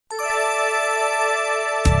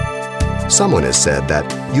Someone has said that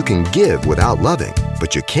you can give without loving,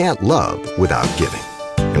 but you can't love without giving.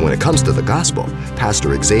 And when it comes to the gospel,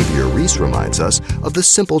 Pastor Xavier Reese reminds us of the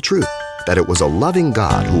simple truth that it was a loving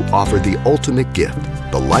God who offered the ultimate gift,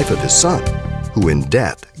 the life of His Son, who in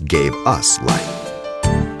death gave us life.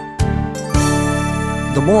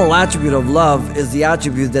 The moral attribute of love is the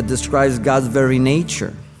attribute that describes God's very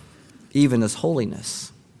nature, even His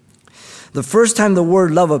holiness. The first time the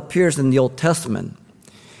word love appears in the Old Testament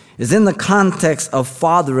is in the context of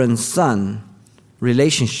father and son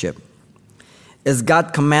relationship, as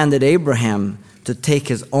God commanded Abraham to take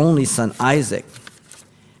his only son Isaac,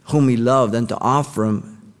 whom he loved, and to offer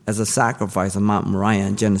him as a sacrifice on Mount Moriah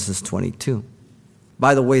in Genesis 22.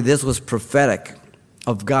 By the way, this was prophetic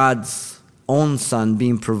of God's own son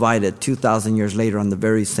being provided 2,000 years later on the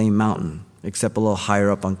very same mountain, except a little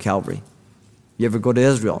higher up on Calvary. You ever go to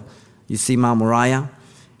Israel, you see Mount Moriah,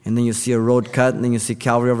 and then you see a road cut, and then you see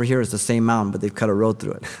Calvary over here. It's the same mountain, but they've cut a road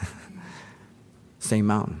through it. Same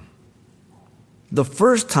mountain. The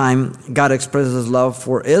first time God expresses His love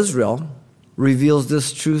for Israel reveals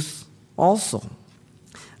this truth also.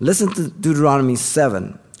 Listen to Deuteronomy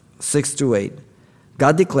 7, 6-8.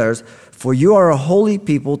 God declares, "For you are a holy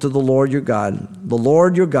people to the Lord your God. The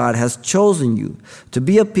Lord your God has chosen you to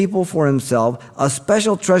be a people for Himself, a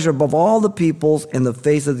special treasure above all the peoples in the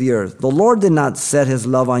face of the earth. The Lord did not set His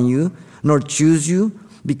love on you, nor choose you,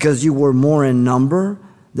 because you were more in number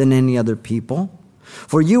than any other people.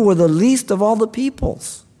 For you were the least of all the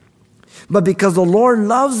peoples. But because the Lord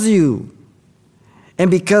loves you, and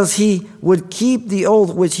because He would keep the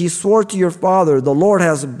oath which He swore to your father, the Lord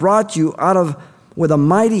has brought you out with a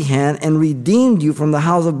mighty hand and redeemed you from the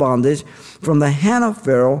house of bondage, from the hand of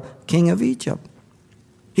Pharaoh, king of Egypt."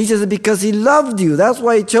 He says because He loved you. That's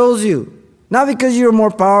why He chose you. Not because you're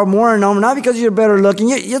more powerful, more in number, not because you're better looking,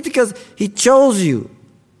 just because He chose you.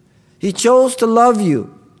 He chose to love you.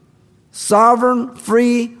 Sovereign,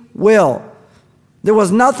 free will. There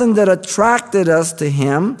was nothing that attracted us to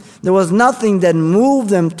Him. There was nothing that moved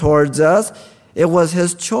them towards us. It was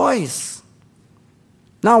His choice.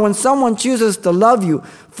 Now, when someone chooses to love you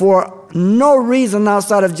for no reason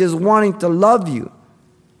outside of just wanting to love you,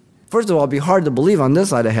 first of all, it'd be hard to believe on this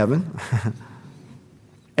side of heaven.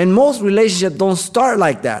 And most relationships don't start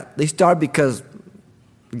like that. They start because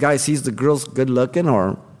the guy sees the girl's good looking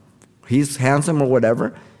or he's handsome or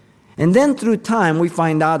whatever. And then through time, we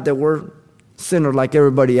find out that we're sinners like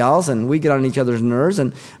everybody else, and we get on each other's nerves.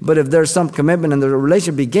 But if there's some commitment and the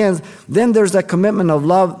relationship begins, then there's that commitment of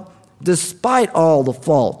love despite all the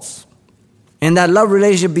faults. And that love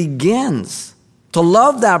relationship begins to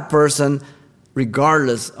love that person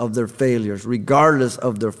regardless of their failures, regardless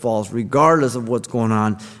of their faults, regardless of what's going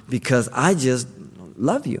on, because I just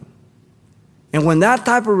love you. And when that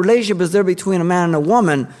type of relationship is there between a man and a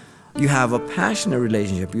woman, you have a passionate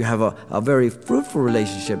relationship. You have a very fruitful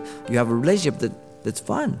relationship. You have a relationship that's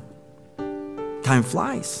fun. Time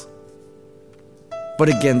flies. But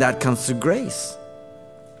again, that comes through grace.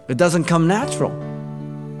 It doesn't come natural.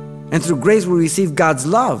 And through grace, we receive God's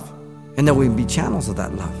love, and then we can be channels of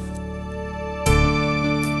that love.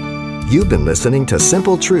 You've been listening to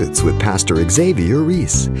Simple Truths with Pastor Xavier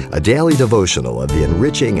Reese, a daily devotional of the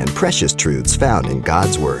enriching and precious truths found in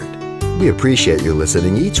God's Word. We appreciate you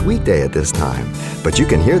listening each weekday at this time, but you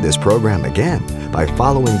can hear this program again by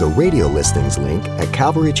following the radio listings link at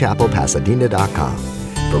CalvaryChapelPasadena.com.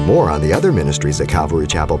 For more on the other ministries at Calvary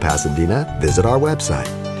Chapel Pasadena, visit our website.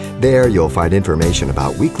 There you'll find information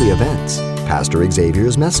about weekly events, Pastor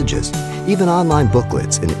Xavier's messages, even online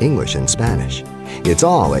booklets in English and Spanish. It's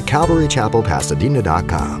all at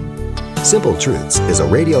CalvaryChapelPasadena.com. Simple Truths is a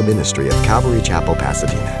radio ministry of Calvary Chapel,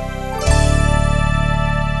 Pasadena.